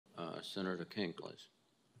Senator King, please.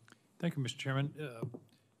 Thank you, Mr. Chairman.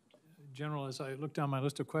 General, as I look down my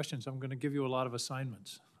list of questions, I'm going to give you a lot of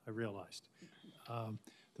assignments, I realized.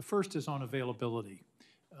 The first is on availability.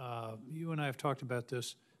 You and I have talked about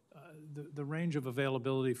this. The range of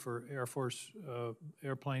availability for Air Force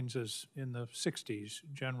airplanes is in the 60s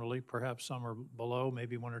generally, perhaps some are below,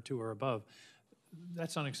 maybe one or two are above.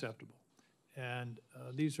 That's unacceptable. And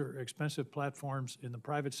these are expensive platforms. In the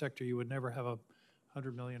private sector, you would never have a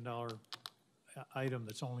 $100 million item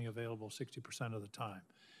that's only available 60% of the time.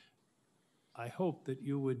 I hope that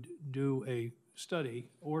you would do a study,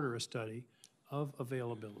 order a study of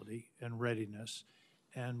availability and readiness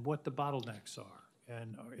and what the bottlenecks are.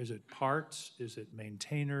 And is it parts? Is it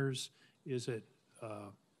maintainers? Is it,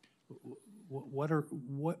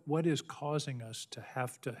 what is causing us to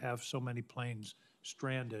have so many planes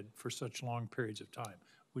stranded for such long periods of time?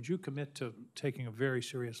 Would you commit to taking a very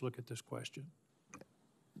serious look at this question?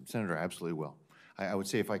 Senator, I absolutely will. I would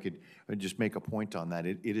say if I could just make a point on that,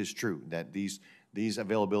 it is true that these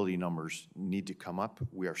availability numbers need to come up.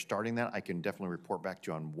 We are starting that. I can definitely report back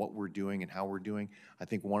to you on what we're doing and how we're doing. I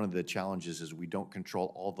think one of the challenges is we don't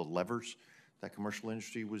control all the levers that commercial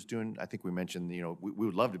industry was doing. I think we mentioned, you know, we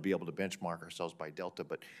would love to be able to benchmark ourselves by Delta,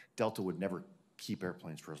 but Delta would never keep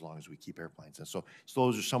airplanes for as long as we keep airplanes. And so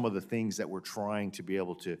those are some of the things that we're trying to be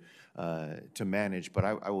able to manage, but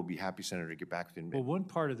I will be happy, Senator, to get back with you. Well, one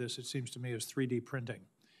part of this, it seems to me, is 3D printing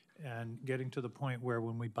and getting to the point where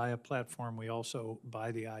when we buy a platform, we also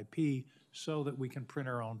buy the IP so that we can print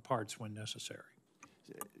our own parts when necessary.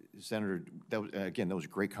 Senator, again, that was a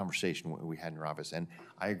great conversation we had in your office, and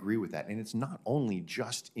I agree with that. And it's not only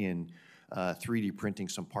just in 3D printing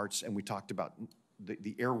some parts, and we talked about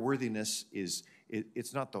the airworthiness is,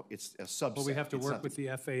 it's not the, it's a subset. But we have to work with the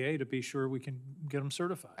FAA to be sure we can get them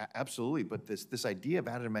certified. Absolutely, but this idea of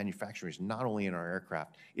additive manufacturing is not only in our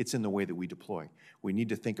aircraft, it's in the way that we deploy. We need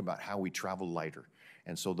to think about how we travel lighter.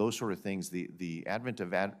 And so those sort of things, the advent of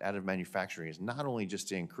additive manufacturing is not only just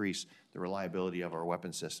to increase the reliability of our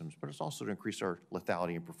weapon systems, but it's also to increase our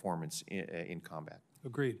lethality and performance in combat.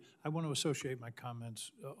 Agreed. I want to associate my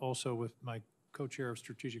comments also with my co-chair of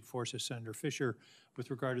Strategic Forces, Senator Fisher, with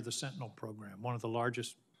regard to the Sentinel program, one of the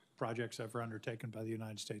largest projects ever undertaken by the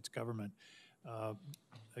United States government.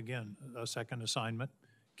 Again, a second assignment,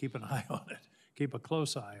 keep an eye on it, keep a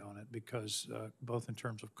close eye on it, because both in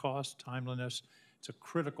terms of cost, timeliness, it's a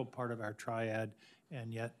critical part of our triad,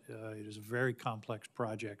 and yet it is a very complex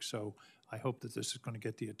project, so I hope that this is going to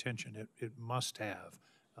get the attention it must have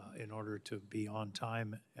in order to be on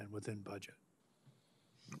time and within budget.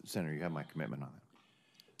 Senator, you have my commitment on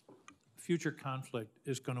that. Future conflict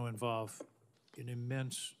is going to involve an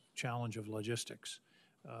immense challenge of logistics,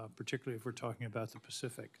 particularly if we're talking about the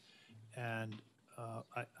Pacific. And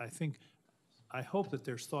I hope that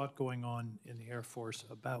there's thought going on in the Air Force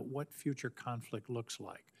about what future conflict looks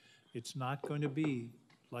like. It's not going to be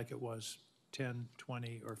like it was 10,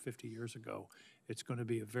 20, or 50 years ago. It's going to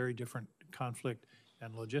be a very different conflict,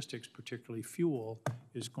 and logistics, particularly fuel,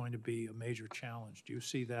 is going to be a major challenge. Do you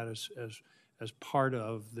see that as part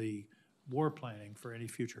of the war planning for any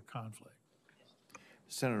future conflict?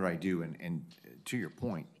 Senator, I do, and to your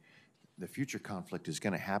point, the future conflict is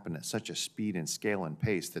going to happen at such a speed and scale and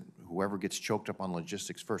pace that whoever gets choked up on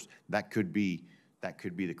logistics first, that could be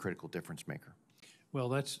the critical difference maker. Well,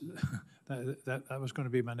 that was going to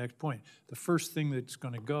be my next point. The first thing that's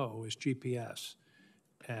going to go is GPS,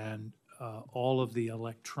 and all of the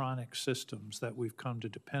electronic systems that we've come to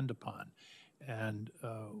depend upon. And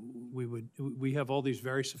we have all these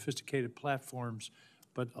very sophisticated platforms,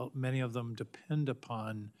 but many of them depend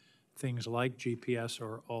upon things like GPS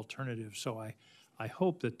or alternatives. So I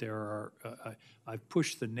hope that there are, I've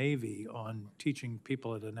pushed the Navy on teaching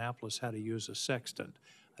people at Annapolis how to use a sextant.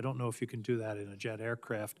 I don't know if you can do that in a jet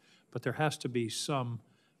aircraft, but there has to be some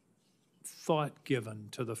thought given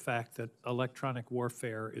to the fact that electronic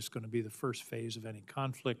warfare is going to be the first phase of any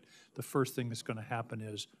conflict. The first thing that's going to happen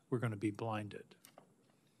is we're going to be blinded.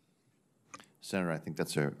 Senator, I think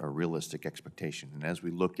that's a realistic expectation. And as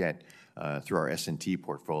we look at, through our S&T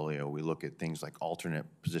portfolio, we look at things like alternate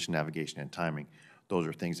position navigation and timing. Those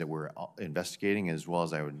are things that we're investigating, as well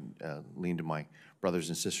as I would lean to my brothers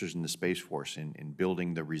and sisters in the Space Force in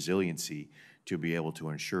building the resiliency to be able to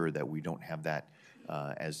ensure that we don't have that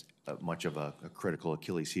as much of a critical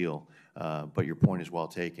Achilles heel. But your point is well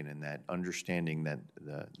taken in that understanding that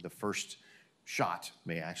the first shot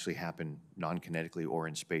may actually happen non-kinetically or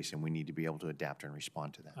in space, and we need to be able to adapt and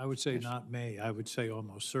respond to that. I would say not may, I would say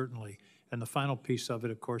almost certainly. And the final piece of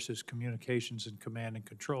it, of course, is communications and command and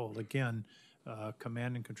control. Again,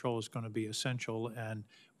 command and control is going to be essential, and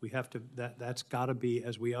we have to, that's got to be,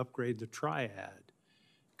 as we upgrade the triad,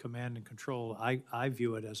 command and control, I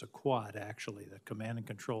view it as a quad, actually, that command and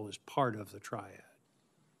control is part of the triad.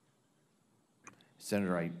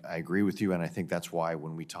 Senator, I agree with you, and I think that's why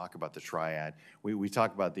when we talk about the triad, we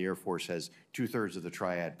talk about the Air Force as 2/3 of the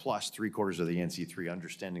triad plus 3/4 of the NC3,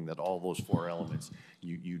 understanding that all those four elements,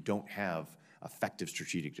 you don't have effective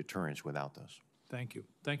strategic deterrence without those. Thank you.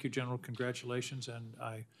 Thank you, General. Congratulations, and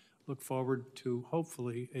I look forward to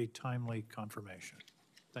hopefully a timely confirmation.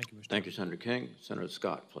 Thank you, Mr. Thank you, Senator King. Senator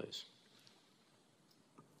Scott, please.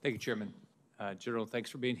 Thank you, Chairman. General,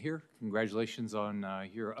 thanks for being here. Congratulations on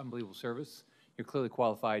your unbelievable service. You're clearly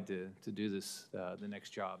qualified to do this, the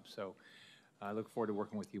next job, so I look forward to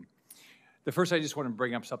working with you. The first, I just want to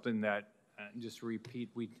bring up something that, just to repeat,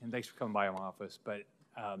 and thanks for coming by my office, but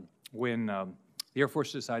when the Air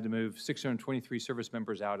Force decided to move 623 service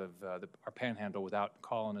members out of our panhandle without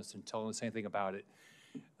calling us and telling us anything about it,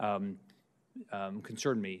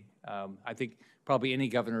 concerned me. I think probably any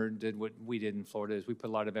governor did what we did in Florida. Is we put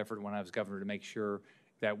a lot of effort when I was governor to make sure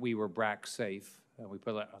that we were BRAC safe. We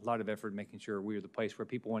put a lot of effort in making sure we were the place where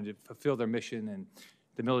people wanted to fulfill their mission and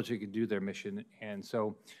the military could do their mission. And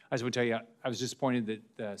so I just want to tell you, I was disappointed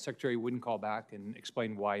that the Secretary wouldn't call back and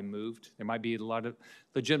explain why he moved. There might be a lot of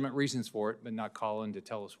legitimate reasons for it, but not calling to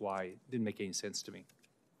tell us why. It didn't make any sense to me.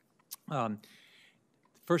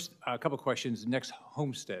 First, a couple of questions. Next,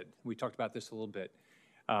 Homestead. We talked about this a little bit.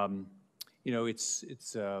 You know, it's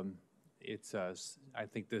I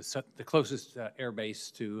think the closest air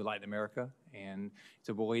base to Latin America, and it's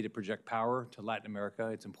a way to project power to Latin America.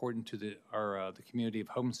 It's important to the community of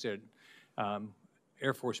Homestead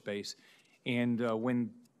Air Force Base. And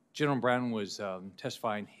when General Brown was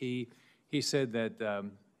testifying, he said that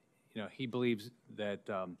you know, he believes that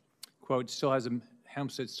quote,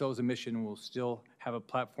 Homestead still has a mission and will still have a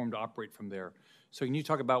platform to operate from there. So can you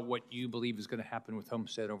talk about what you believe is going to happen with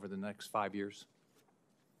Homestead over the next 5 years?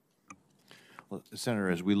 Well, Senator,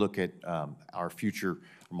 as we look at our future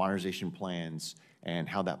modernization plans and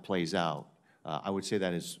how that plays out, I would say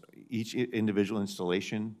that is each individual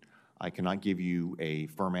installation, I cannot give you a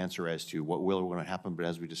firm answer as to what will or will not happen, but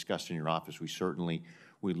as we discussed in your office,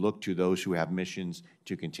 we look to those who have missions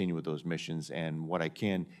to continue with those missions. And what I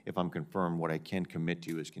can, if I'm confirmed, what I can commit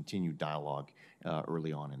to is continued dialogue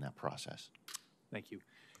early on in that process. Thank you.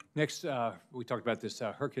 Next, we talked about this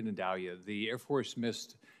Hurricane Idalia. The Air Force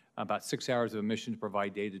missed about 6 hours of a mission to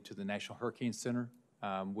provide data to the National Hurricane Center,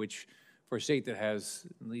 which for a state that has,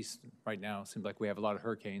 at least right now, it seems like we have a lot of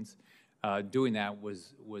hurricanes, doing that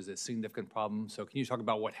was a significant problem. So can you talk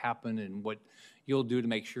about what happened and what you'll do to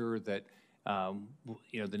make sure that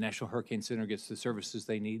you know, the National Hurricane Center gets the services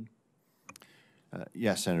they need?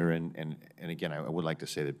 Yes, Senator, and again, I would like to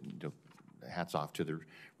say that, you know, hats off to the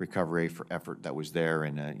recovery effort that was there,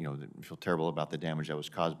 and you know, I feel terrible about the damage that was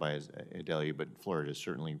caused by Idalia, but Florida has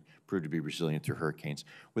certainly proved to be resilient through hurricanes.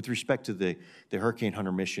 With respect to the Hurricane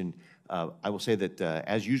Hunter mission, I will say that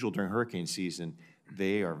as usual during hurricane season,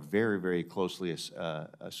 they are very, very closely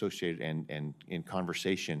associated and in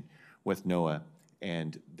conversation with NOAA,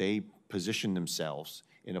 and they position themselves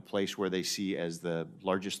in a place where they see as the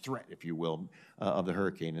largest threat, if you will, of the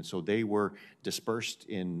hurricane. And so they were dispersed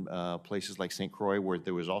in places like St. Croix, where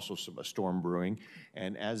there was also a storm brewing.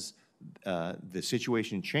 And as the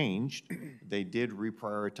situation changed, they did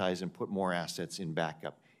reprioritize and put more assets in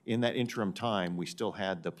backup. In that interim time, we still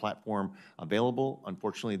had the platform available.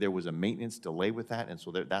 Unfortunately, there was a maintenance delay with that, and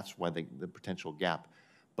so that's why the potential gap.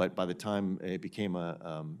 But by the time it became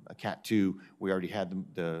a Cat 2, we already had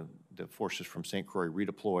the forces from St. Croix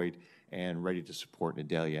redeployed and ready to support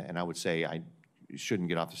Idalia. And I would say I shouldn't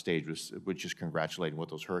get off the stage with just congratulating what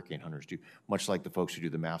those hurricane hunters do, much like the folks who do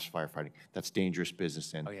the MAFS firefighting. That's dangerous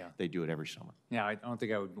business, and they do it every summer. Yeah, I don't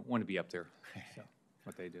think I would want to be up there, so,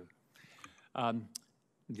 what they do.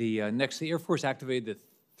 Next, the Air Force activated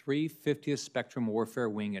the 350th Spectrum Warfare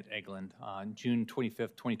Wing at Eglin on June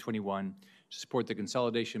 25th, 2021, to support the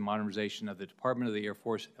consolidation and modernization of the Department of the Air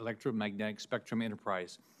Force Electromagnetic Spectrum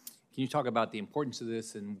Enterprise. Can you talk about the importance of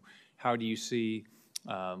this, and how do you see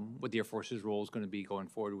what the Air Force's role is going to be going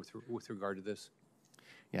forward with regard to this?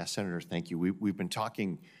 Yeah, Senator, thank you. We've been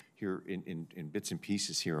talking here in bits and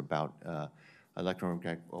pieces here about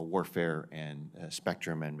electromagnetic warfare and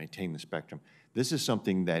spectrum and maintaining the spectrum. This is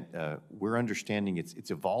something that we're understanding it's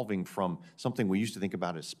evolving from something we used to think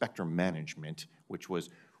about as spectrum management, which was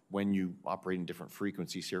when you operate in different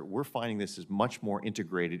frequencies here. We're finding this is much more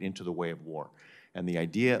integrated into the way of war. And the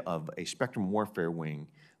idea of a spectrum warfare wing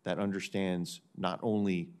that understands not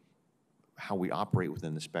only how we operate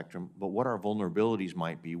within the spectrum, but what our vulnerabilities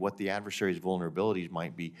might be, what the adversary's vulnerabilities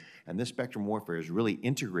might be. And this spectrum warfare is really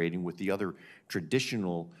integrating with the other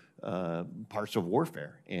traditional parts of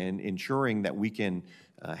warfare and ensuring that we can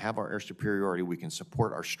have our air superiority, we can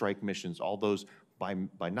support our strike missions, all those by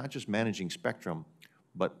not just managing spectrum,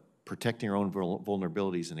 but protecting our own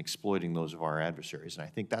vulnerabilities and exploiting those of our adversaries. And I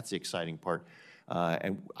think that's the exciting part.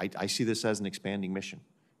 And I see this as an expanding mission,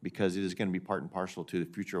 because it is going to be part and parcel to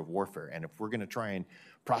the future of warfare. And if we're going to try and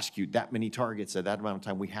prosecute that many targets at that amount of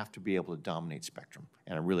time, we have to be able to dominate spectrum.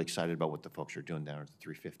 And I'm really excited about what the folks are doing down at the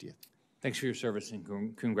 350th. Thanks for your service,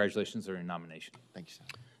 and congratulations on your nomination. Thank you,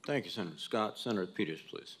 Senator. Thank you, Senator Scott. Senator Peters,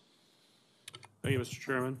 please. Thank you, Mr.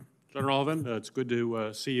 Chairman. General Allvin, it's good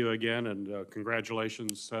to see you again, and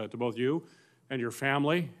congratulations to both you and your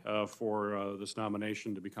family for this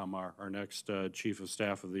nomination to become our next Chief of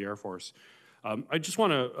Staff of the Air Force. I just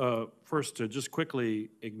want to first to just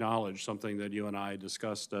quickly acknowledge something that you and I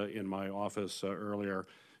discussed in my office earlier,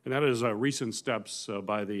 and that is recent steps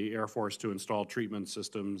by the Air Force to install treatment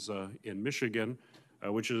systems in Michigan,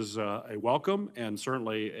 which is a welcome and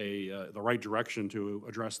certainly the right direction to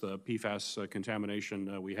address the PFAS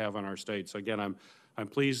contamination we have in our states. Again, I'm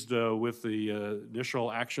pleased with the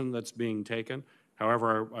initial action that's being taken.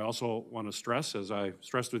 However, I also want to stress, as I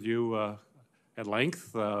stressed with you at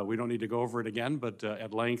length, we don't need to go over it again, but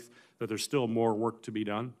at length, that there's still more work to be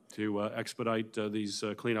done to expedite these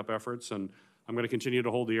cleanup efforts. And I'm going to continue to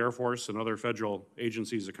hold the Air Force and other federal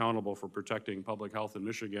agencies accountable for protecting public health in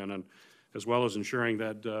Michigan, and as well as ensuring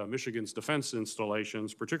that Michigan's defense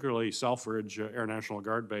installations, particularly Selfridge Air National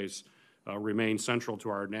Guard Base, remain central to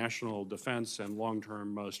our national defense and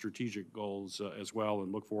long-term strategic goals as well,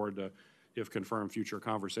 and look forward to, if confirmed, future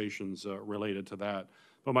conversations related to that.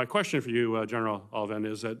 But my question for you, General Allvin,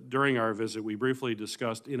 is that during our visit, we briefly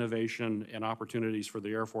discussed innovation and opportunities for the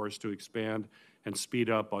Air Force to expand and speed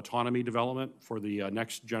up autonomy development for the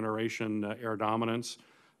next generation air dominance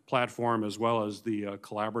platform, as well as the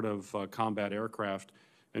collaborative combat aircraft.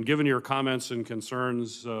 And given your comments and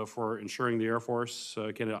concerns for ensuring the Air Force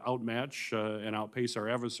can outmatch and outpace our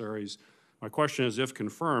adversaries, my question is, if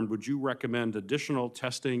confirmed, would you recommend additional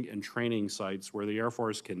testing and training sites where the Air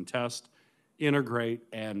Force can test, integrate,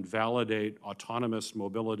 and validate autonomous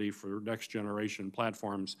mobility for next generation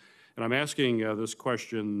platforms? And I'm asking this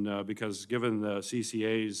question because given the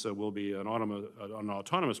CCAs will be an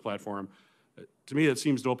autonomous platform, to me it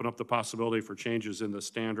seems to open up the possibility for changes in the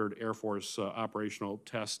standard Air Force operational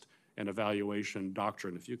test and evaluation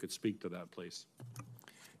doctrine. If you could speak to that, please.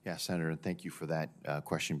 Yeah, Senator, and thank you for that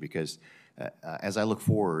question, because as I look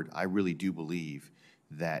forward, I really do believe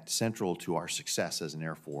that central to our success as an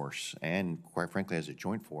Air Force, and quite frankly as a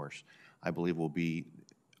joint force, I believe will be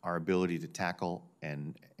our ability to tackle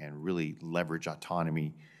and really leverage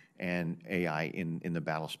autonomy and AI in the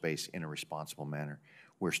battle space in a responsible manner.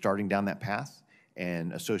 We're starting down that path,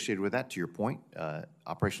 and associated with that, to your point,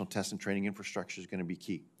 operational test and training infrastructure is going to be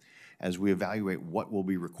key. As we evaluate what will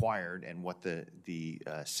be required and what the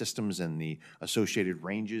systems and the associated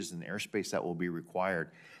ranges and the airspace that will be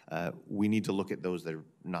required, we need to look at those that are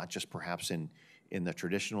not just perhaps in the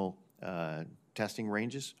traditional testing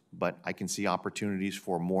ranges, but I can see opportunities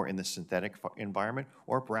for more in the synthetic environment,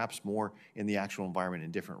 or perhaps more in the actual environment in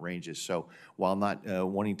different ranges. So while not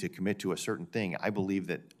wanting to commit to a certain thing, I believe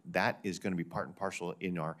that that is going to be part and parcel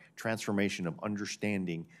in our transformation of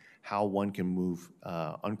understanding how one can move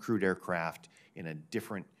uncrewed aircraft in a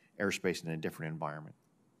different airspace and a different environment.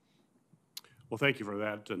 Well, thank you for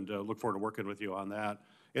that, and look forward to working with you on that.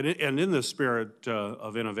 And in the spirit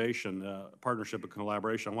of innovation, partnership and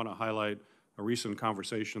collaboration, I want to highlight a recent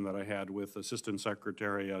conversation that I had with Assistant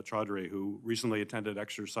Secretary Chaudhry, who recently attended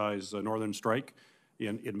exercise Northern Strike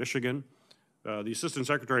in Michigan. The Assistant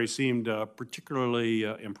Secretary seemed particularly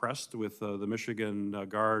impressed with the Michigan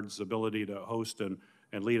Guard's ability to host and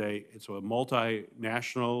lead it's a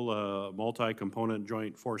multinational, multi-component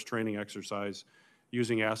joint force training exercise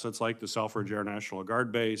using assets like the Selfridge Air National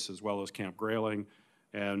Guard Base, as well as Camp Grayling,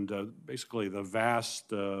 and basically the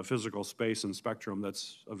vast physical space and spectrum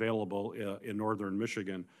that's available in northern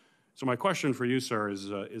Michigan. So my question for you, sir,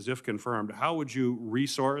 is if confirmed, how would you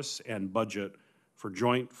resource and budget for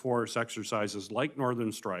joint force exercises like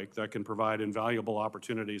Northern Strike that can provide invaluable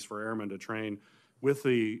opportunities for airmen to train with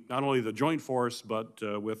not only the joint force, but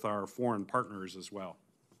with our foreign partners as well?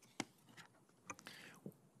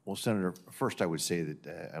 Well, Senator, first I would say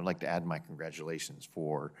that I'd like to add my congratulations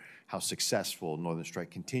for how successful Northern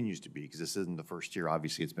Strike continues to be, because this isn't the first year.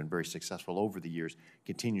 Obviously, it's been very successful over the years,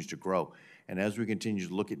 continues to grow. And as we continue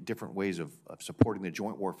to look at different ways of supporting the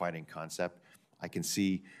joint warfighting concept, I can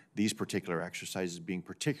see these particular exercises being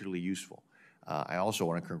particularly useful. I also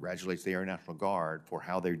want to congratulate the Air National Guard for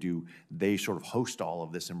how they sort of host all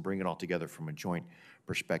of this and bring it all together from a joint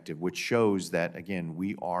perspective, which shows that, again,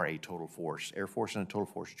 we are a total force, Air Force and a total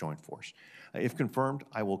force joint force. If confirmed,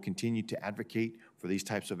 I will continue to advocate for these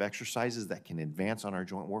types of exercises that can advance on our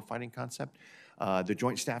joint warfighting concept. The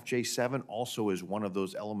Joint Staff J7 also is one of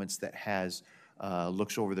those elements that has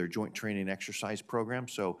looks over their joint training exercise program.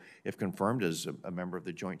 So if confirmed as a member of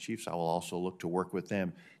the Joint Chiefs, I will also look to work with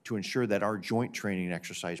them to ensure that our joint training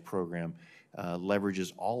exercise program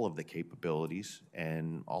leverages all of the capabilities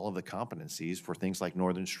and all of the competencies for things like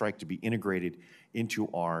Northern Strike to be integrated into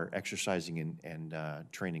our exercising and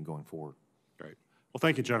training going forward. Great. Well,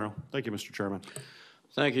 thank you, General. Thank you, Mr. Chairman.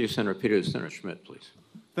 Thank you, Senator Peters. Senator Schmidt, please.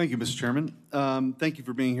 Thank you, Mr. Chairman. Thank you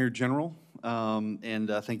for being here, General, and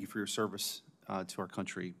thank you for your service to our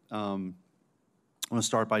country. I want to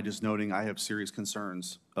start by just noting I have serious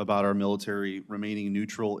concerns about our military remaining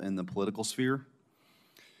neutral in the political sphere.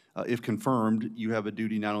 If confirmed, you have a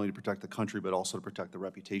duty not only to protect the country, but also to protect the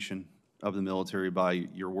reputation of the military by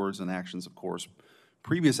your words and actions, of course.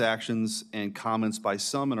 Previous actions and comments by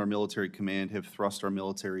some in our military command have thrust our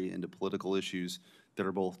military into political issues that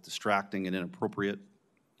are both distracting and inappropriate.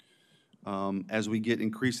 As we get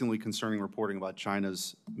increasingly concerning reporting about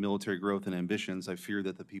China's military growth and ambitions, I fear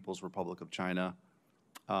that the People's Republic of China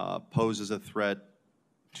poses a threat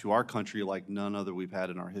to our country like none other we've had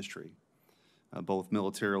in our history, both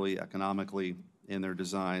militarily, economically, in their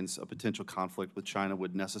designs. A potential conflict with China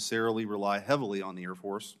would necessarily rely heavily on the Air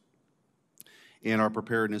Force, and our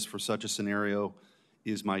preparedness for such a scenario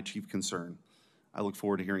is my chief concern. I look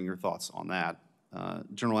forward to hearing your thoughts on that.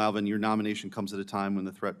 General Allvin, your nomination comes at a time when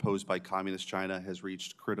the threat posed by Communist China has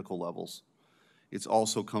reached critical levels. It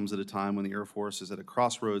also comes at a time when the Air Force is at a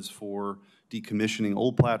crossroads for decommissioning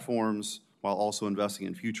old platforms while also investing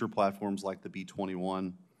in future platforms like the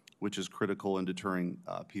B-21, which is critical in deterring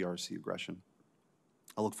PRC aggression.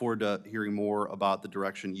 I look forward to hearing more about the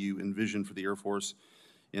direction you envision for the Air Force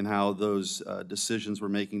and how those decisions we're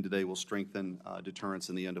making today will strengthen deterrence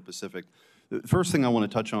in the Indo-Pacific. The first thing I want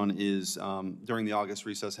to touch on is during the August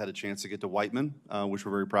recess, had a chance to get to Whiteman, which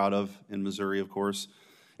we're very proud of, in Missouri, of course.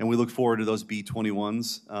 And we look forward to those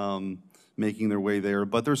B-21s making their way there.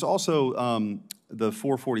 But there's also the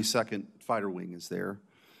 442nd Fighter Wing is there.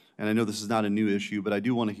 And I know this is not a new issue, but I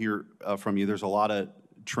do want to hear from you. There's a lot of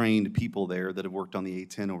trained people there that have worked on the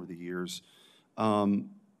A-10 over the years.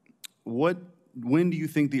 When do you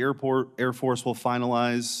think the Air Force will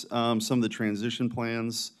finalize some of the transition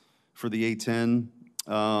plans for the A-10,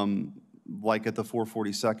 like at the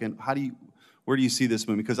 442nd? Where do you see this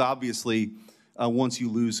moving? Because obviously, once you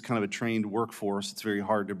lose kind of a trained workforce, it's very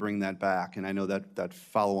hard to bring that back. And I know that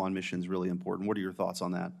follow-on mission is really important. What are your thoughts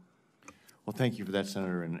on that? Well, thank you for that,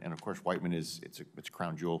 Senator. And of course, Whiteman it's a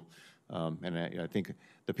crown jewel. And I think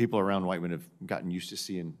the people around Whiteman have gotten used to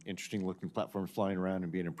seeing interesting-looking platforms flying around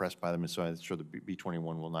and being impressed by them, and so I'm sure the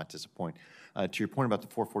B-21 will not disappoint. To your point about the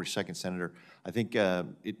 442nd, Senator, I think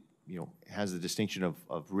it has the distinction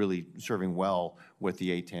of really serving well with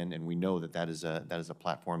the A-10, and we know that is a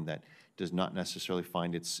platform that does not necessarily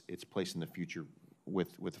find its place in the future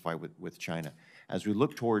with the fight with China. As we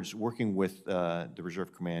look towards working with the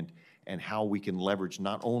Reserve Command and how we can leverage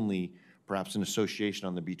not only perhaps an association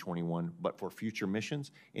on the B-21, but for future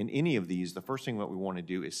missions. In any of these, the first thing that we want to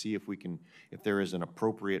do is see if there is an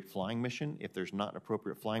appropriate flying mission. If there's not an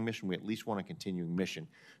appropriate flying mission, we at least want a continuing mission.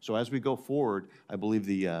 So as we go forward, I believe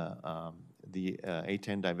the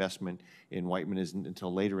A-10 divestment in Whiteman isn't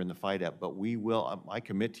until later in the FIDEP, but we will, I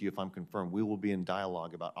commit to you, if I'm confirmed, we will be in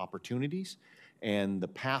dialogue about opportunities and the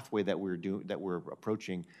pathway that we're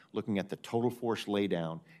approaching, looking at the total force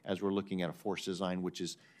laydown as we're looking at a force design, which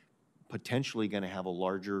is potentially going to have a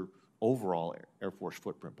larger overall Air Force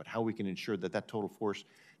footprint, but how we can ensure that total force,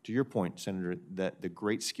 to your point, Senator, that the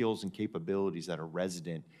great skills and capabilities that are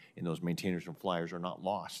resident in those maintainers and flyers are not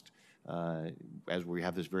lost as we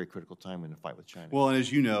have this very critical time in the fight with China. Well, and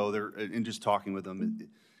as you know, in just talking with them,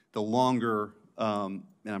 the longer, and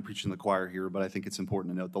I'm preaching to the choir here, but I think it's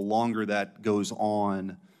important to note, the longer that goes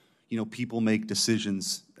on, people make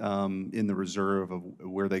decisions in the reserve of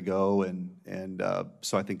where they go, and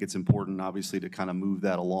so I think it's important, obviously, to kind of move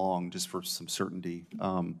that along just for some certainty.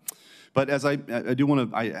 But as I do want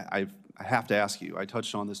to, I have to ask you, I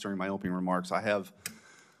touched on this during my opening remarks. I have,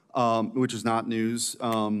 which is not news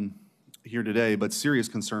here today, but serious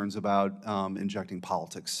concerns about injecting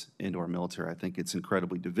politics into our military. I think it's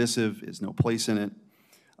incredibly divisive. There's no place in it,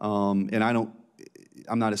 and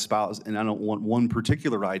I'm not espoused, and I don't want one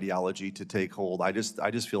particular ideology to take hold. I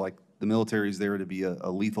just feel like the military is there to be a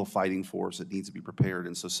lethal fighting force that needs to be prepared.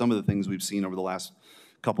 And so some of the things we've seen over the last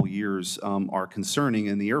couple years are concerning.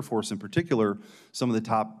 And the Air Force in particular, some of the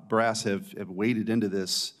top brass have waded into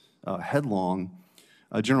this headlong.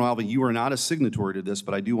 General Allvin, you are not a signatory to this,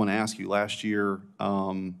 but I do want to ask you, last year,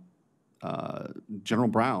 General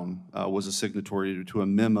Brown was a signatory to a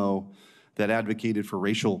memo that advocated for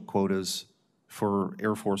racial quotas for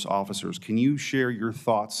Air Force officers. Can you share your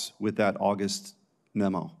thoughts with that August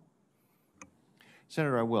memo?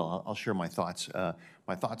 Senator, I will. I'll share my thoughts.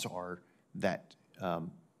 My thoughts are that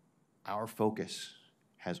our focus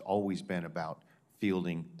has always been about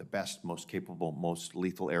fielding the best, most capable, most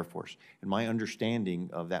lethal Air Force. And my understanding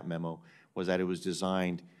of that memo was that it was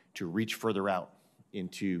designed to reach further out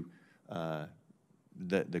into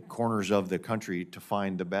the corners of the country to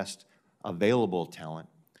find the best available talent.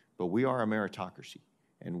 But we are a meritocracy,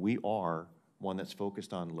 and we are one that's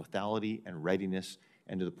focused on lethality and readiness.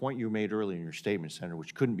 And to the point you made earlier in your statement, Senator,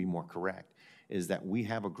 which couldn't be more correct, is that we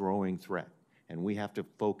have a growing threat, and we have to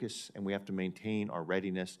focus and we have to maintain our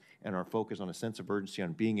readiness and our focus on a sense of urgency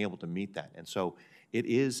on being able to meet that. And so it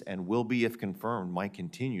is and will be, if confirmed, my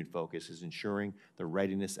continued focus is ensuring the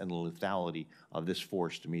readiness and the lethality of this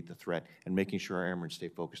force to meet the threat and making sure our airmen stay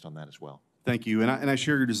focused on that as well. Thank you, and I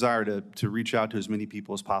share your desire to reach out to as many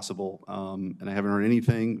people as possible, and I haven't heard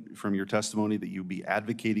anything from your testimony that you'd be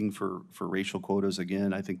advocating for racial quotas.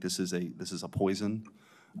 Again, I think this is a poison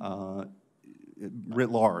writ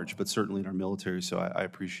large, but certainly in our military, so I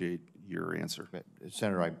appreciate your answer.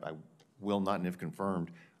 Senator, I will not, and if confirmed,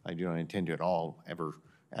 I do not intend to at all ever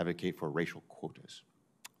advocate for racial quotas.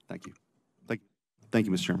 Thank you. Thank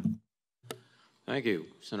you, Mr. Chairman. Thank you.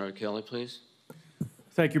 Senator Kelly, please.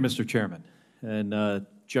 Thank you, Mr. Chairman. And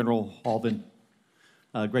General Allvin,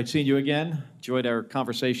 great seeing you again. Enjoyed our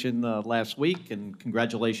conversation last week, and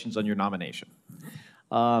congratulations on your nomination.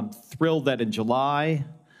 Thrilled that in July,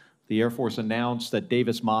 the Air Force announced that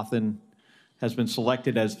Davis-Monthan has been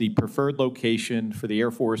selected as the preferred location for the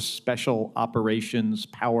Air Force Special Operations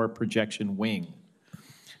Power Projection Wing.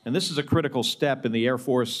 And this is a critical step in the Air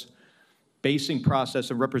Force basing process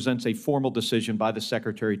and represents a formal decision by the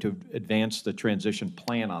Secretary to advance the transition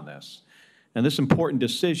plan on this. And this important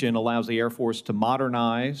decision allows the Air Force to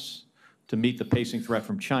modernize to meet the pacing threat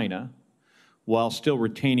from China while still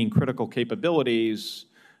retaining critical capabilities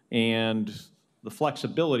and the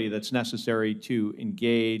flexibility that's necessary to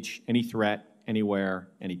engage any threat, anywhere,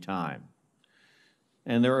 anytime.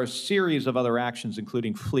 And there are a series of other actions,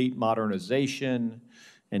 including fleet modernization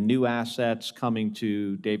and new assets coming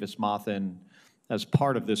to Davis-Monthan as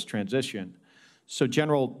part of this transition. So,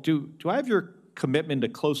 General, do I have your commitment to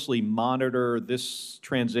closely monitor this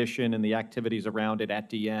transition and the activities around it at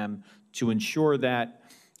DM to ensure that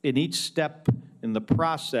in each step in the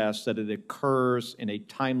process that it occurs in a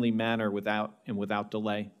timely manner without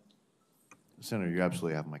delay? Senator, you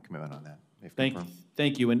absolutely have my commitment on that.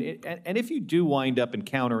 Thank you. And if you do wind up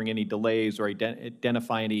encountering any delays or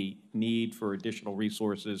identify any need for additional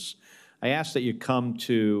resources, I ask that you come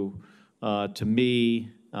to me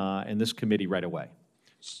and this committee right away.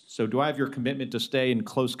 So do I have your commitment to stay in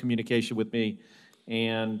close communication with me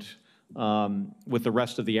and with the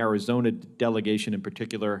rest of the Arizona delegation in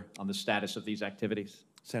particular on the status of these activities?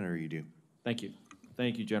 Senator, you do. Thank you.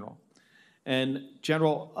 Thank you, General. And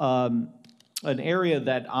General, an area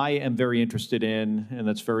that I am very interested in and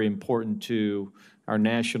that's very important to our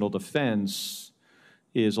national defense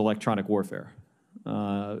is electronic warfare.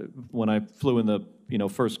 When I flew in the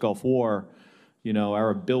first Gulf War, our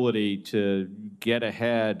ability to get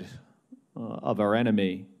ahead of our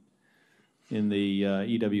enemy in the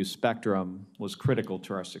EW spectrum was critical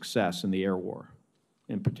to our success in the air war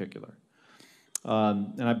in particular.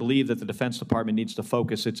 And I believe that the Defense Department needs to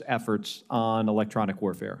focus its efforts on electronic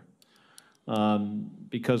warfare.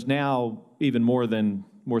 Because now, even more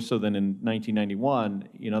so than in 1991,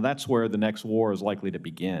 that's where the next war is likely to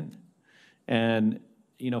begin. And,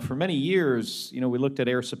 for many years, we looked at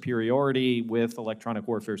air superiority with electronic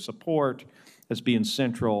warfare support as being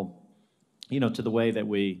central, to the way that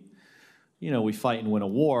we fight and win a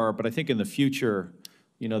war. But I think in the future,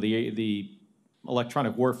 the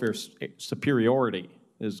electronic warfare superiority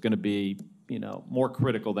is going to be, more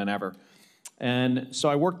critical than ever. And so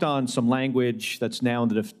I worked on some language that's now in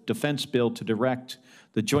the defense bill to direct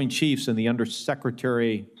the Joint Chiefs and the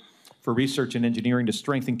Undersecretary for Research and Engineering to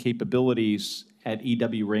strengthen capabilities at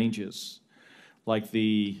EW ranges, like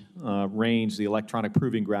the range, the electronic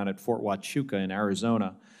proving ground at Fort Huachuca in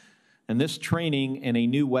Arizona. And this training and a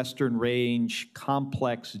new Western Range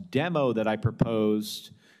complex demo that I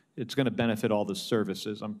proposed, it's going to benefit all the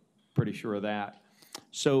services. I'm pretty sure of that.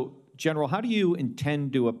 So, General, how do you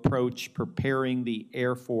intend to approach preparing the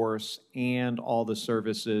Air Force and all the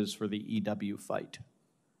services for the EW fight?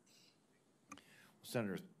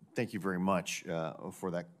 Senator, thank you very much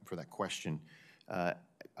for that question. I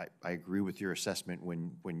agree with your assessment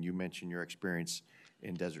when you mention your experience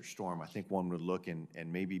in Desert Storm. I think one would look and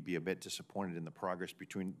maybe be a bit disappointed in the progress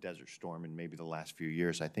between Desert Storm and maybe the last few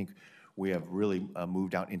years. I think we have really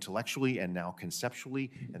moved out intellectually and now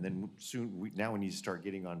conceptually, and then soon now we need to start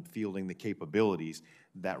getting on fielding the capabilities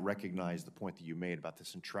that recognize the point that you made about the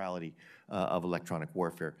centrality of electronic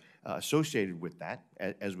warfare. Associated with that,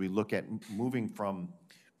 as we look at moving from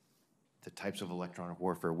the types of electronic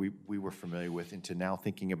warfare we were familiar with into now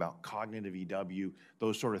thinking about cognitive EW,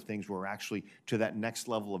 those sort of things, where we're actually to that next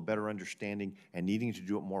level of better understanding and needing to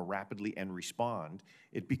do it more rapidly and respond,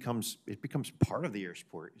 it becomes part of the air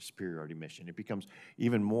superiority mission. It becomes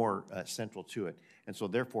even more central to it. And so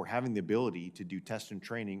therefore, having the ability to do test and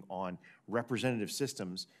training on representative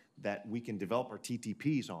systems that we can develop our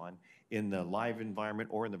TTPs on in the live environment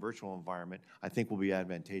or in the virtual environment, I think will be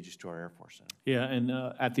advantageous to our Air Force Center. Yeah, and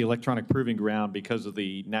at the electronic proving ground, because of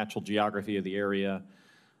the natural geography of the area,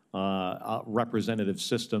 representative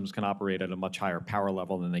systems can operate at a much higher power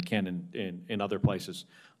level than they can in other places.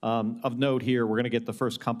 Of note here, we're going to get the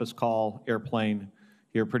first Compass Call airplane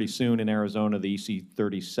here pretty soon in Arizona, the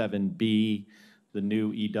EC-37B, the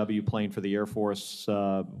new EW plane for the Air Force.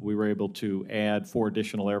 We were able to add 4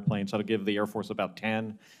 additional airplanes. That'll give the Air Force about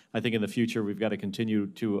 10. I think in the future, we've got to continue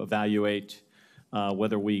to evaluate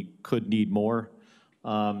whether we could need more.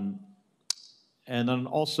 And then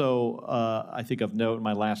also, I think of note in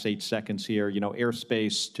my last 8 seconds here,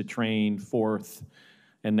 airspace to train 4th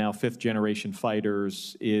and now 5th generation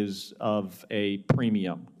fighters is of a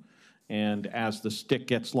premium. And as the stick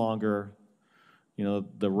gets longer,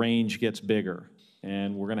 the range gets bigger.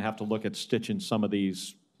 And we're going to have to look at stitching some of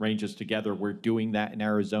these ranges together. We're doing that in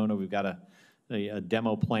Arizona. We've got a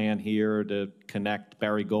demo plan here to connect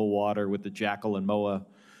Barry Goldwater with the Jackal and MOA,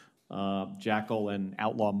 Jackal and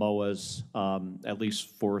Outlaw MOAs, at least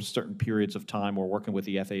for certain periods of time. We're working with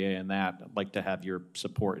the FAA on that. I'd like to have your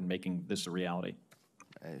support in making this a reality.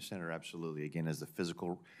 Senator, absolutely. Again, as the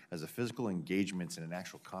physical engagements in an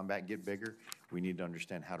actual combat get bigger, we need to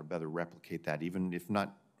understand how to better replicate that, even if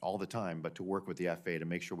not all the time, but to work with the FAA to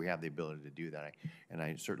make sure we have the ability to do that. And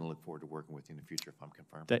I certainly look forward to working with you in the future if I'm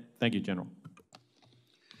confirmed. Thank you, General.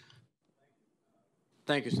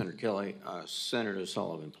 Thank you, Senator Kelly. Senator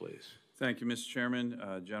Sullivan, please. Thank you, Mr. Chairman.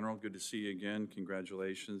 General, good to see you again.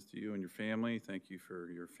 Congratulations to you and your family. Thank you for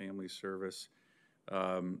your family service.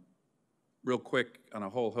 Real quick on a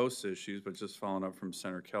whole host of issues, but just following up from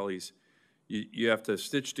Senator Kelly's, you have to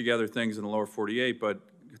stitch together things in the lower 48, but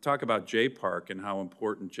talk about JPARC and how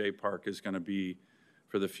important JPARC is going to be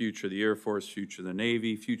for the future of the Air Force, future of the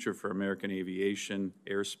Navy, future for American aviation,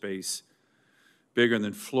 airspace, bigger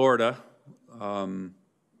than Florida, and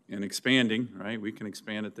expanding, right? We can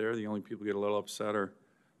expand it there. The only people who get a little upset are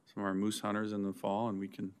some of our moose hunters in the fall, and we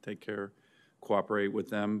can cooperate with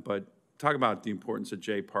them. But talk about the importance of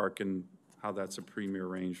JPARC and how that's a premier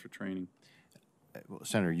range for training. Well,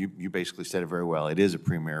 Senator, you basically said it very well. It is a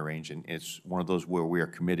premier range, and it's one of those where we are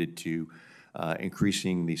committed to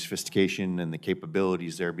increasing the sophistication and the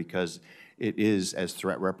capabilities there, because it is as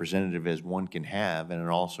threat representative as one can have, and it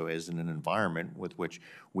also is in an environment with which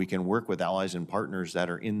we can work with allies and partners that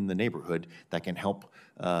are in the neighborhood that can help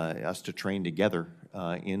us to train together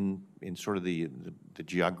in sort of the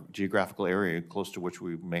geographical area close to which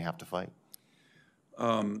we may have to fight.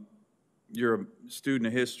 You're a student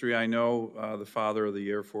of history. I know the father of the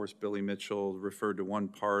Air Force, Billy Mitchell, referred to one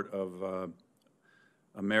part of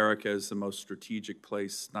America as the most strategic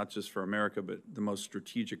place, not just for America, but the most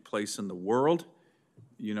strategic place in the world.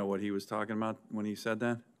 You know what he was talking about when he said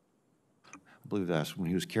that? I believe that's when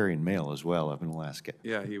he was carrying mail as well up in Alaska.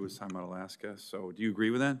 Yeah, he was talking about Alaska. So do you agree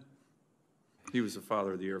with that? He was the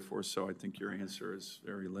father of the Air Force, so I think your answer is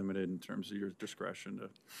very limited in terms of your discretion to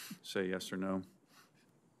say yes or no.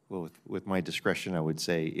 Well, with my discretion, I would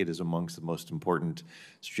say it is amongst the most important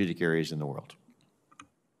strategic areas in the world.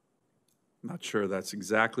 I'm not sure that's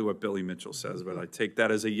exactly what Billy Mitchell says, but I take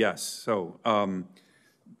that as a yes. So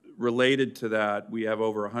related to that, we have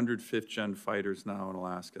over 100 5th-gen fighters now in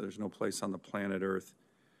Alaska. There's no place on the planet Earth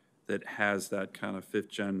that has that kind of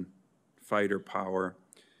 5th-gen fighter power.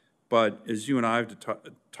 But as you and I have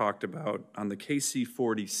talked about, on the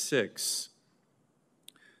KC-46,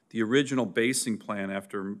 the original basing plan,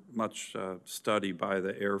 after much study by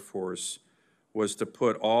the Air Force, was to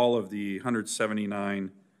put all of the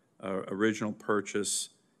 179 original purchase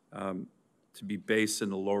to be based in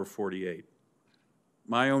the lower 48.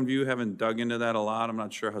 My own view, having dug into that a lot, I'm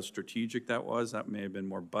not sure how strategic that was. That may have been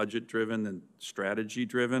more budget-driven than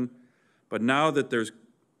strategy-driven. But now that the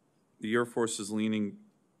Air Force is leaning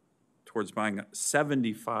towards buying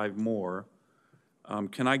 75 more.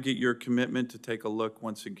 Can I get your commitment to take a look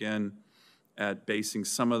once again at basing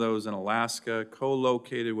some of those in Alaska,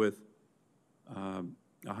 co-located with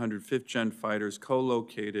 105th Gen fighters,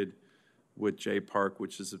 co-located with J-Park,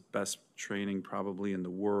 which is the best training probably in the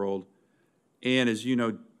world. And as you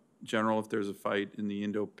know, General, if there's a fight in the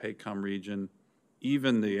Indo-PACOM region,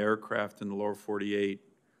 even the aircraft in the lower 48,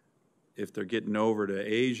 if they're getting over to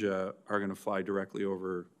Asia, are going to fly directly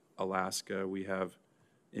over Alaska. We have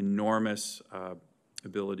enormous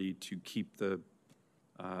ability to keep the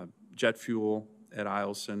jet fuel at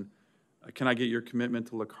Eielson. Can I get your commitment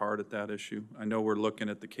to look hard at that issue? I know we're looking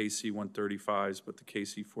at the KC-135s, but the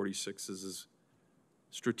KC-46s is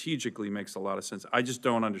strategically makes a lot of sense. I just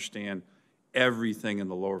don't understand everything in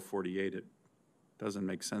the lower 48. It doesn't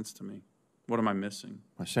make sense to me. What am I missing?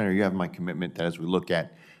 Well, Senator, you have my commitment that as we look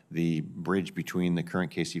at the bridge between the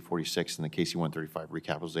current KC-46 and the KC-135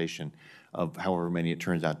 recapitalization of however many it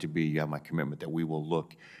turns out to be, you have my commitment that we will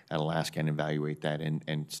look at Alaska and evaluate that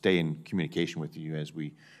and stay in communication with you as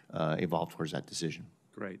we evolve towards that decision.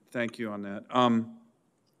 Great, thank you on that.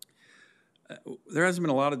 There hasn't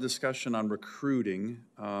been a lot of discussion on recruiting.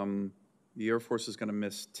 The Air Force is going to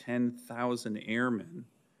miss 10,000 airmen.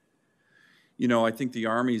 You know, I think the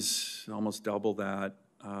Army's almost double that.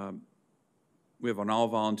 We have an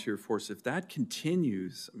all-volunteer force. If that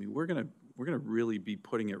continues, I mean, we're gonna really be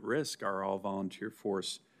putting at risk our all-volunteer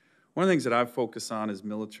force. One of the things that I've focused on is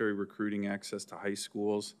military recruiting access to high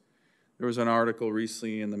schools. There was an article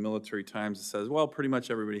recently in the Military Times that says, well, pretty much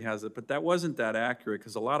everybody has it, but that wasn't that accurate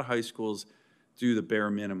because a lot of high schools do the bare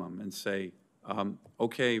minimum and say,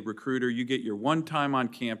 okay, recruiter, you get your one time on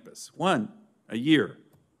campus, one a year.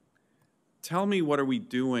 Tell me, what are we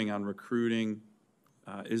doing on recruiting?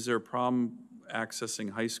 Is there a problem accessing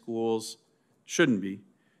high schools? Shouldn't be.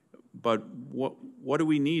 But what do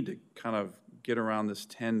we need to kind of get around this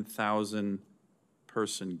 10,000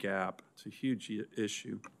 person gap? It's a huge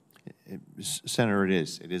issue. Senator, it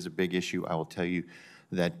is. It is a big issue. I will tell you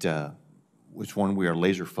that it's one we are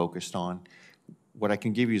laser focused on. What I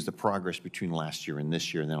can give you is the progress between last year and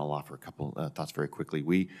this year, and then I'll offer a couple thoughts very quickly.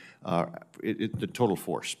 The total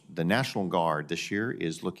force, the National Guard this year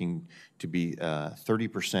is looking to be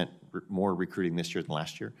 30% more recruiting this year than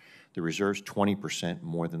last year. The reserves 20%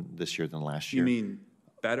 more than this year than last year. You mean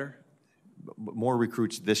better? More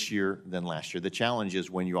recruits this year than last year. The challenge is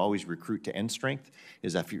when you always recruit to end strength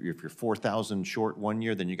is that if you're 4,000 short one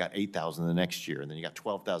year, then you got 8,000 the next year, and then you got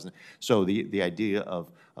 12,000. So the idea of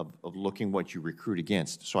looking what you recruit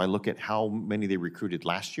against. So I look at how many they recruited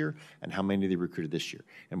last year and how many they recruited this year.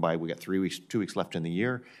 And we got 2 weeks left in the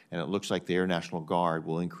year, and it looks like the Air National Guard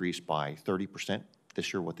will increase by 30%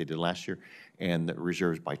 this year, what they did last year, and the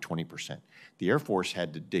reserves by 20%. The Air Force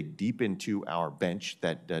had to dig deep into our bench,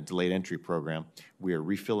 that delayed entry program. We are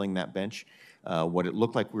refilling that bench. What it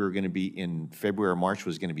looked like we were going to be in February or March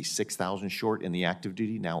was going to be 6,000 short in the active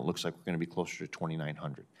duty. Now it looks like we're going to be closer to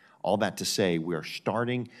 2,900. All that to say, we are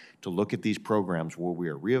starting to look at these programs where we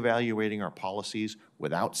are reevaluating our policies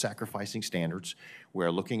without sacrificing standards. We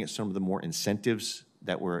are looking at some of the more incentives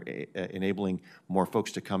that we're enabling more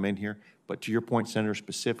folks to come in here. But to your point, Senator,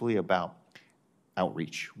 specifically about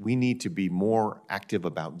outreach, we need to be more active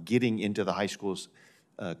about getting into the high schools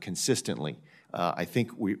consistently. I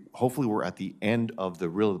think hopefully we're at the end of the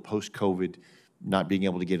real post-COVID not being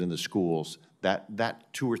able to get into schools.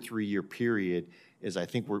 That 2 or 3 year period is, I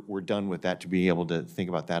think we're done with that, to be able to think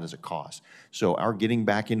about that as a cause. So our getting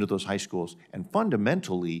back into those high schools and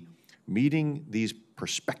fundamentally meeting these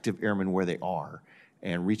prospective airmen where they are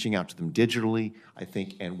and reaching out to them digitally, I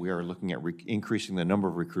think, and we are looking at increasing the number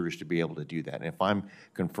of recruiters to be able to do that. And if I'm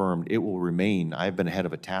confirmed, it will remain, I've been head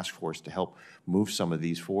of a task force to help move some of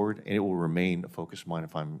these forward, and it will remain a focus of mine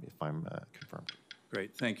if I'm confirmed.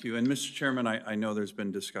 Great, thank you. And Mr. Chairman, I know there's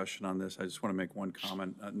been discussion on this. I just want to make one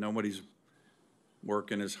comment. Nobody's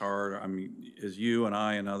working as hard, I mean, as you and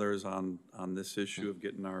I and others on this issue of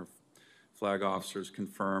getting our flag officers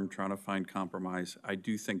confirmed, trying to find compromise. I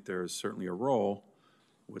do think there is certainly a role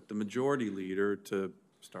with the majority leader to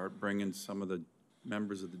start bringing some of the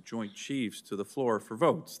members of the Joint Chiefs to the floor for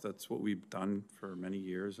votes. That's what we've done for many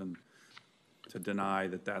years, and to deny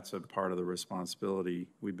that that's a part of the responsibility.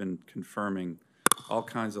 We've been confirming all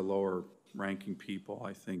kinds of lower ranking people.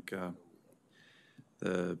 I think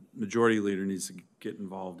the majority leader needs to get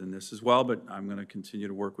involved in this as well, but I'm going to continue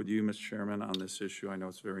to work with you, Mr. Chairman, on this issue. I know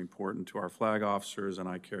it's very important to our flag officers, and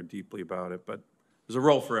I care deeply about it, but there's a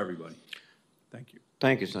role for everybody. Thank you.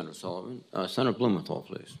 Thank you, Senator Sullivan. Senator Blumenthal,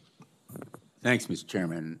 please. Thanks, Mr.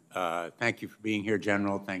 Chairman. Thank you for being here,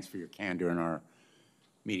 General. Thanks for your candor in our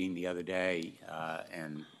meeting the other day.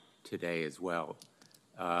 And today as well.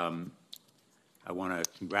 I want to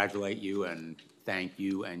congratulate you and thank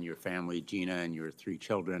you and your family, Gina, and your 3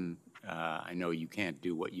 children. I know you can't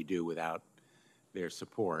do what you do without their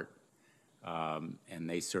support, and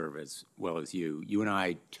they serve as well as you. You and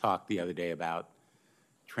I talked the other day about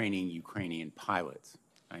training Ukrainian pilots.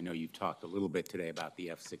 I know you've talked a little bit today about the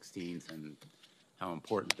F-16s and how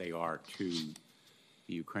important they are to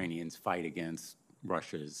the Ukrainians' fight against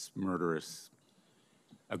Russia's murderous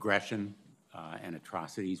aggression and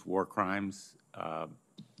atrocities, war crimes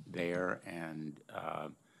there. And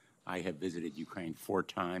I have visited Ukraine 4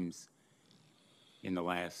 times in the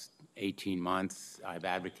last 18 months. I've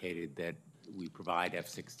advocated that we provide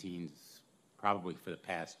F-16s probably for the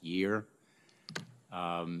past year.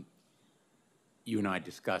 You and I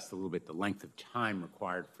discussed a little bit the length of time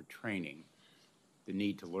required for training, the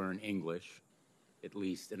need to learn English, at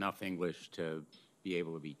least enough English to be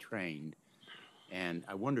able to be trained. And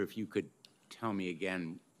I wonder if you could tell me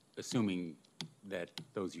again, assuming that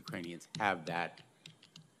those Ukrainians have that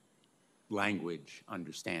language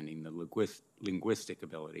understanding, the linguistic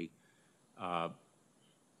ability,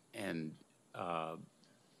 and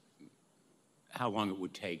how long it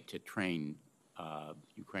would take to train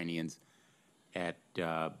Ukrainians at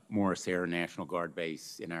Morris Air National Guard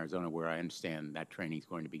Base in Arizona, where I understand that training is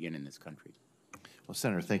going to begin in this country. Well,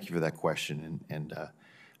 Senator, thank you for that question. And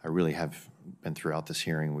I really have been throughout this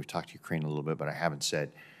hearing. We've talked to Ukraine a little bit, but I haven't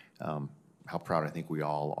said how proud I think we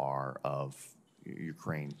all are of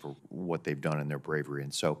Ukraine for what they've done and their bravery.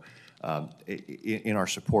 And so in our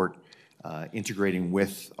support, integrating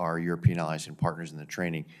with our European allies and partners in the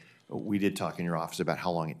training, we did talk in your office about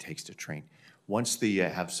how long it takes to train. Once they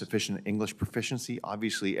have sufficient English proficiency,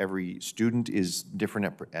 obviously every student is different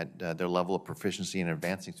at their level of proficiency and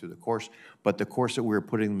advancing through the course, but the course that we're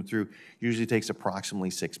putting them through usually takes approximately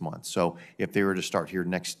 6 months. So if they were to start here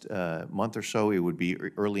next month or so, it would be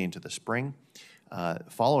early into the spring.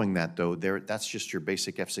 Following that, though, that's just your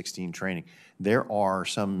basic F-16 training. There are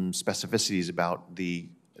some specificities about the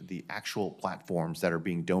actual platforms that are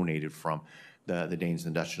being donated from the Danes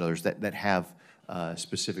and the Dutch and others that have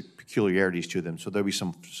specific peculiarities to them. So there'll be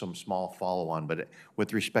some small follow-on. But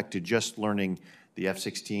with respect to just learning the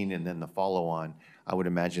F-16 and then the follow-on, I would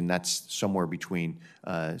imagine that's somewhere between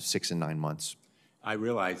 6 and 9 months. I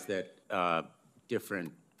realize that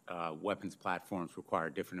different weapons platforms require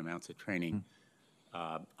different amounts of training.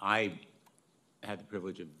 I had the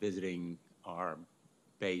privilege of visiting our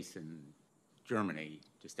base in Germany,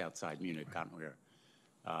 just outside Munich, Gottenwehr.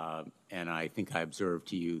 And I think I observed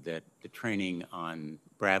to you that the training on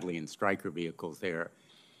Bradley and Stryker vehicles there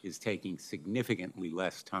is taking significantly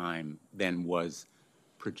less time than was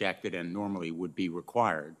projected and normally would be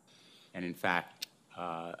required. And in fact,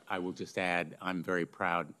 I will just add, I'm very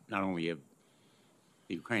proud not only of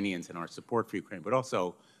the Ukrainians and our support for Ukraine, but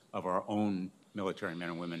also of our own military men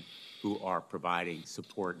and women who are providing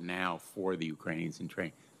support now for the Ukrainians in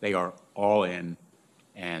training. They are all in,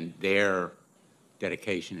 and their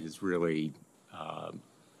dedication is really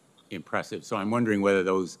impressive. So I'm wondering whether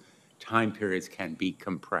those time periods can be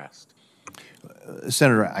compressed.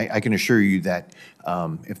 Senator, I can assure you that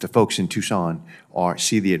if the folks in Tucson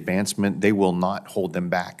see the advancement, they will not hold them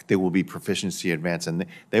back. They will be proficiency advanced, and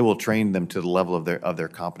they will train them to the level of their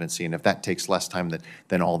competency. And if that takes less time,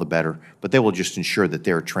 then all the better. But they will just ensure that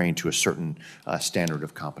they're trained to a certain standard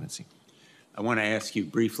of competency. I want to ask you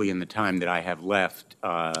briefly in the time that I have left,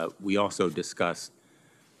 we also discussed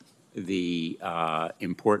the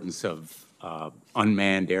importance of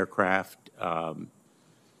unmanned aircraft,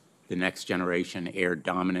 the next generation air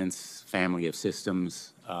dominance family of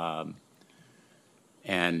systems,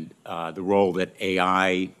 and the role that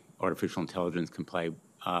AI, artificial intelligence, can play.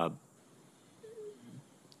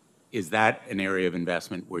 Is that an area of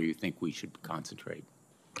investment where you think we should concentrate?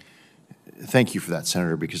 Thank you for that,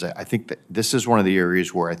 Senator, because I think that this is one of the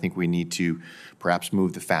areas where I think we need to perhaps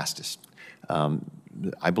move the fastest.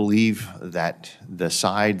 I believe that the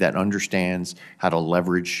side that understands how to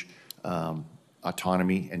leverage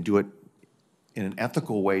autonomy and do it in an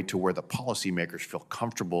ethical way to where the policymakers feel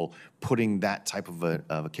comfortable putting that type of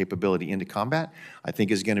a capability into combat, I think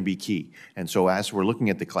is going to be key. And so as we're looking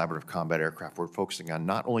at the collaborative combat aircraft, we're focusing on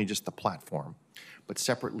not only just the platform, but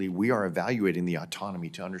separately, we are evaluating the autonomy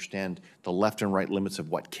to understand the left and right limits of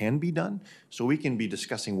what can be done, so we can be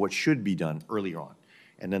discussing what should be done earlier on.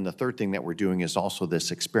 And then the third thing that we're doing is also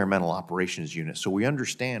this experimental operations unit. So we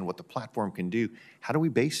understand what the platform can do. How do we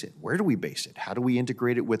base it? Where do we base it? How do we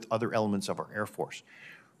integrate it with other elements of our Air Force?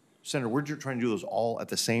 Senator, we're trying to do those all at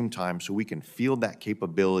the same time so we can field that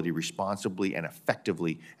capability responsibly and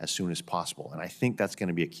effectively as soon as possible. And I think that's going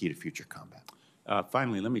to be a key to future combat.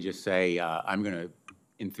 Finally, let me just say, I'm going to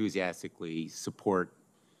enthusiastically support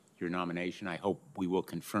your nomination. I hope we will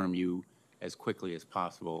confirm you as quickly as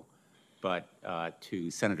possible. But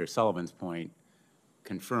to Senator Sullivan's point,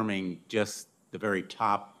 confirming just the very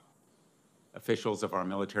top officials of our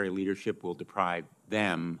military leadership will deprive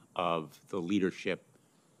them of the leadership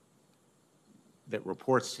that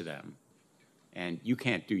reports to them. And you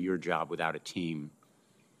can't do your job without a team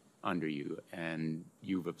under you. And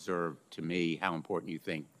you've observed to me how important you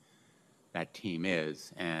think that team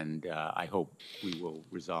is. And I hope we will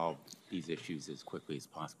resolve these issues as quickly as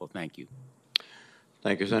possible. Thank you.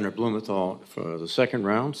 Thank you, Senator Blumenthal. For the second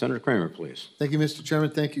round, Senator Kramer, please. Thank you, Mr. Chairman.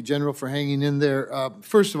 Thank you, General, for hanging in there.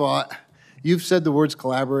 First of all, you've said the words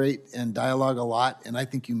collaborate and dialogue a lot, and I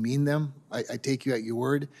think you mean them. I take you at your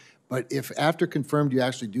word. But if after confirmed you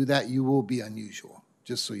actually do that, you will be unusual,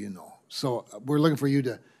 just so you know. So we're looking for you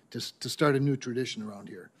to start a new tradition around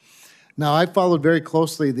here. Now, I followed very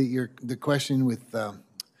closely the question with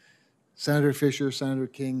Senator Fisher, Senator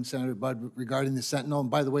King, Senator Budd regarding the Sentinel. And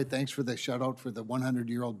by the way, thanks for the shout out for the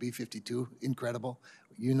 100-year-old B-52. Incredible.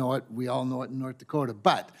 You know it. We all know it in North Dakota.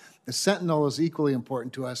 But the Sentinel is equally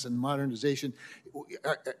important to us in modernization.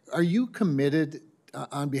 Are you committed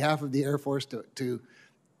on behalf of the Air Force to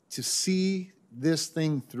see this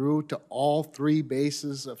thing through to all three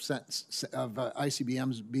bases of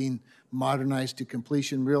ICBMs being modernized to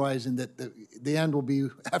completion, realizing that the end will be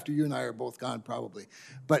after you and I are both gone probably.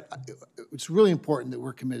 But it's really important that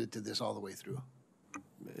we're committed to this all the way through.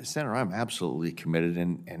 Senator, I'm absolutely committed,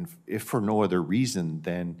 and if for no other reason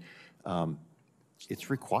than it's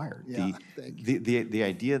required. Yeah, thank you. The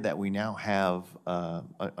idea that we now have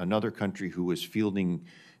another country who is fielding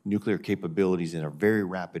nuclear capabilities in a very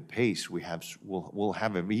rapid pace, we'll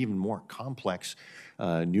have an even more complex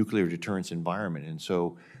nuclear deterrence environment. And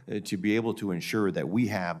so to be able to ensure that we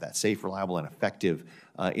have that safe, reliable, and effective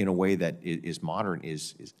in a way that is modern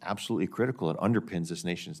is absolutely critical. It underpins this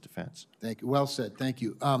nation's defense. Thank you. Well said. Thank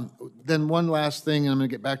you. Then one last thing, and I'm going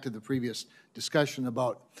to get back to the previous discussion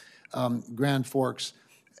about Grand Forks.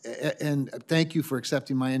 And thank you for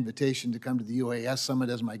accepting my invitation to come to the UAS Summit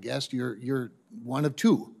as my guest. You're one of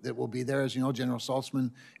two that will be there. As you know, General Saltzman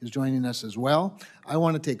is joining us as well. I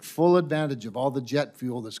want to take full advantage of all the jet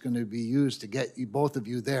fuel that's going to be used to get you, both of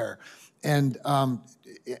you there. And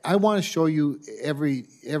I want to show you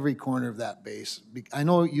every corner of that base. I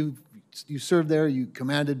know you served there, you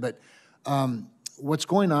commanded, but what's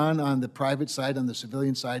going on the private side, on the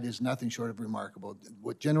civilian side, is nothing short of remarkable.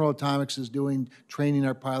 What General Atomics is doing, training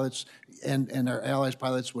our pilots and our allies'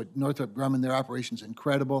 pilots, what Northrop Grumman, their operations,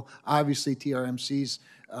 incredible. Obviously, TRMC's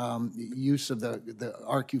use of the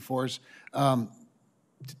RQ-4s,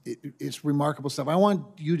 it's remarkable stuff. I want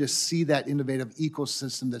you to see that innovative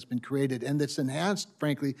ecosystem that's been created and that's enhanced,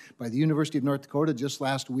 frankly, by the University of North Dakota. Just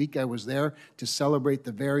last week, I was there to celebrate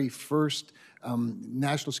the very first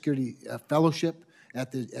National Security Fellowship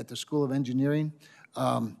at the School of Engineering.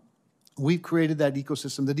 We've created that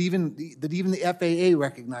ecosystem that even the FAA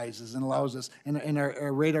recognizes and allows us, and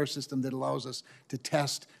our radar system that allows us to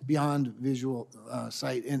test beyond visual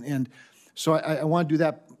sight. And so I want to do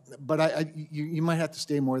that, but you might have to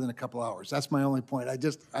stay more than a couple hours. That's my only point.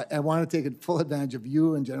 I want to take full advantage of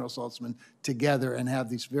you and General Saltzman together and have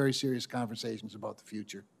these very serious conversations about the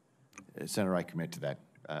future. Senator, I commit to that.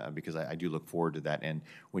 Because I do look forward to that. And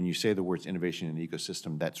when you say the words innovation and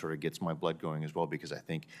ecosystem, that sort of gets my blood going as well, because I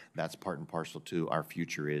think that's part and parcel to our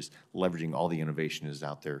future, is leveraging all the innovation is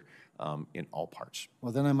out there in all parts.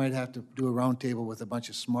 Well, then I might have to do a roundtable with a bunch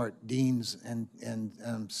of smart deans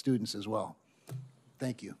and students as well.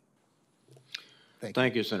 Thank you.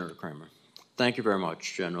 Thank you, Senator Kramer. Thank you very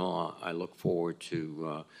much, General. I look forward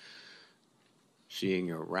to seeing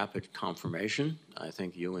your rapid confirmation. I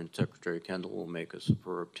think you and Secretary Kendall will make a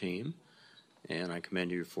superb team, and I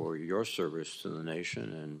commend you for your service to the nation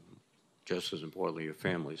and, just as importantly, your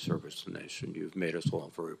family's service to the nation. You've made us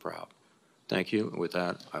all very proud. Thank you. And with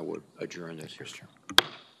that, I would adjourn this. Yes, sir.